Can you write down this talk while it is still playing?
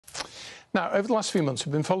Now, over the last few months,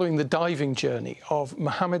 we've been following the diving journey of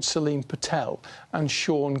Mohammed Salim and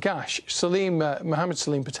Shaun. Mohammed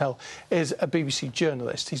Salim is a BBC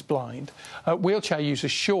journalist. He's blind. Wheelchair user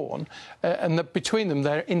Shaun, and between them,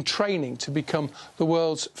 they're in training to become the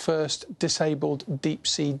world's first disabled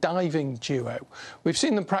deep-sea diving duo. We've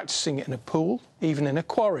seen them practising in a pool, even in a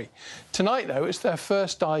quarry. Tonight, though, it's their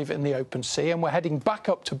first dive in the open sea, and we're heading back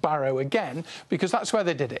up to Barrow again, because that's where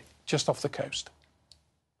they did it, just off the coast.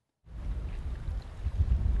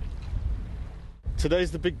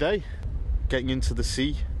 Today's the big day, getting into the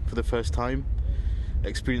sea for the first time,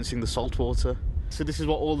 experiencing the salt water. So this is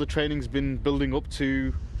what all the training's been building up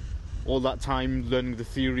to, all that time learning the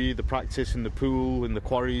theory, the practice in the pool, in the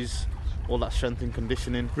quarries, all that strength and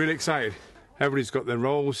conditioning. Really excited. Everybody's got their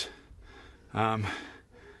roles, ready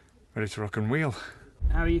to rock and wheel.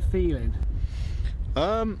 How are you feeling?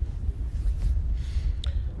 I'm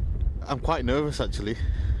quite nervous actually.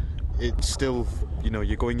 It's still, you know,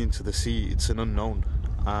 you're going into the sea, it's an unknown,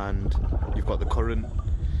 and you've got the current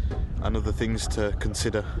and other things to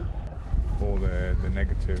consider. All the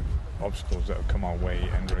negative obstacles that have come our way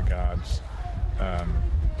in regards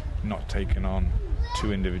not taking on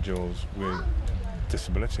two individuals with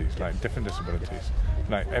disabilities, like different disabilities.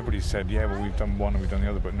 Like everybody said, yeah, well, we've done one and we've done the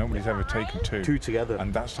other, but nobody's ever taken two together.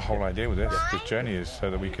 And that's the whole idea with this journey, is so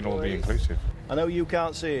that we can all be inclusive. I know you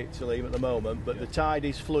can't see it, Salim, at the moment, but the tide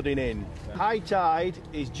is flooding in. High tide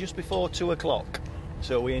is just before 2 o'clock,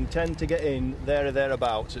 so we intend to get in there or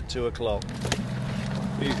thereabouts at 2 o'clock.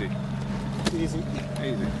 Easy. Easy.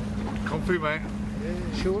 Easy. Come through, mate.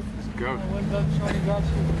 Yeah, sure. Let's go. Well done, Shaun, got you.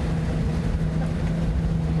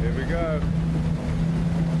 Here we go.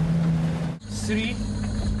 3,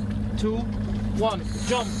 2, 1,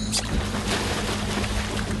 jump.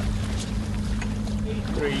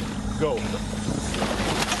 3, go.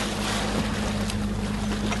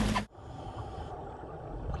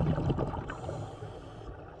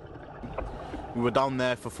 We were down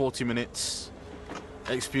there for 40 minutes,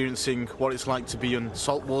 experiencing what it's like to be in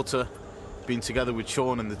salt water, being together with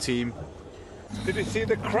Shaun and the team. Did you see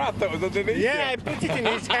the crab that was underneath you? Yeah, I put it in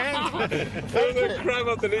his hand. There was a crab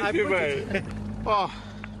underneath you, mate. Oh,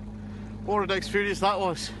 what an experience that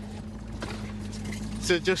was.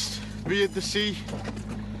 To just be in the sea.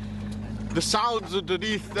 The sounds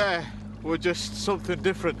underneath there were just something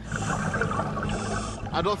different.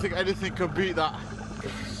 I don't think anything can beat that.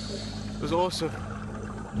 It was awesome.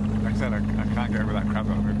 Like I said, I can't get over that crab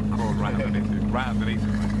that was crawled right underneath you. Right underneath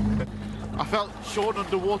you. I felt Shaun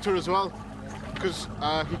underwater as well, because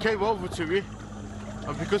he came over to me,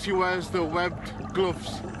 and because he wears the webbed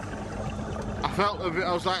gloves, I felt a bit,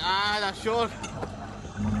 I was like, that's Shaun.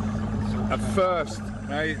 A first,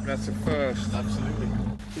 mate, that's a first. Absolutely.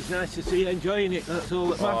 It's nice to see you enjoying it, that's all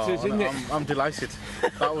that matters, isn't it? I'm delighted.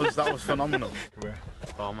 That was phenomenal.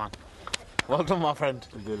 Oh man. Well done, my friend.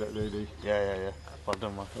 You did it, lady. Yeah. Well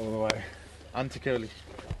done, man. All the way. Anti-curly.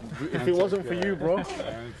 If it wasn't for you, bro,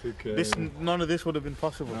 none of this would have been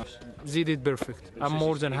possible. They did perfect. I'm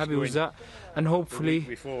more than happy with that, and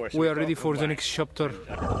hopefully we are ready for the next chapter.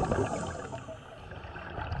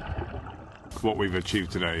 What we've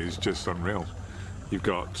achieved today is just unreal. You've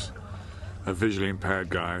got a visually impaired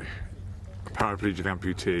guy, a paraplegic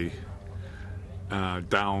amputee,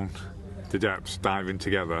 down the depths, diving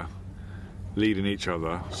together, leading each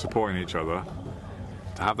other, supporting each other.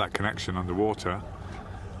 To have that connection underwater,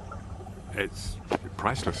 it's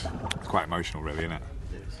priceless. It's quite emotional, really, isn't it?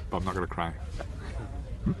 But I'm not going to cry.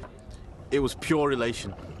 It was pure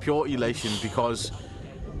elation, because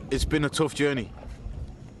it's been a tough journey.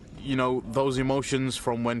 You know, those emotions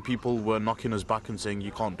from when people were knocking us back and saying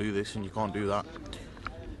you can't do this and you can't do that.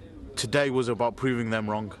 Today was about proving them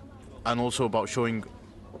wrong, and also about showing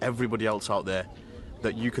everybody else out there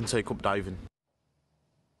that you can take up diving.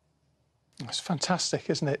 It's fantastic,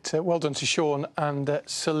 isn't it? Well done to Shaun and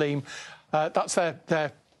Salim. That's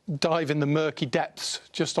their dive in the murky depths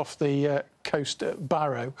just off the coast at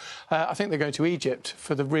Barrow. I think they're going to Egypt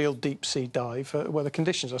for the real deep-sea dive, where the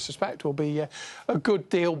conditions, I suspect, will be a good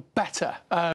deal better.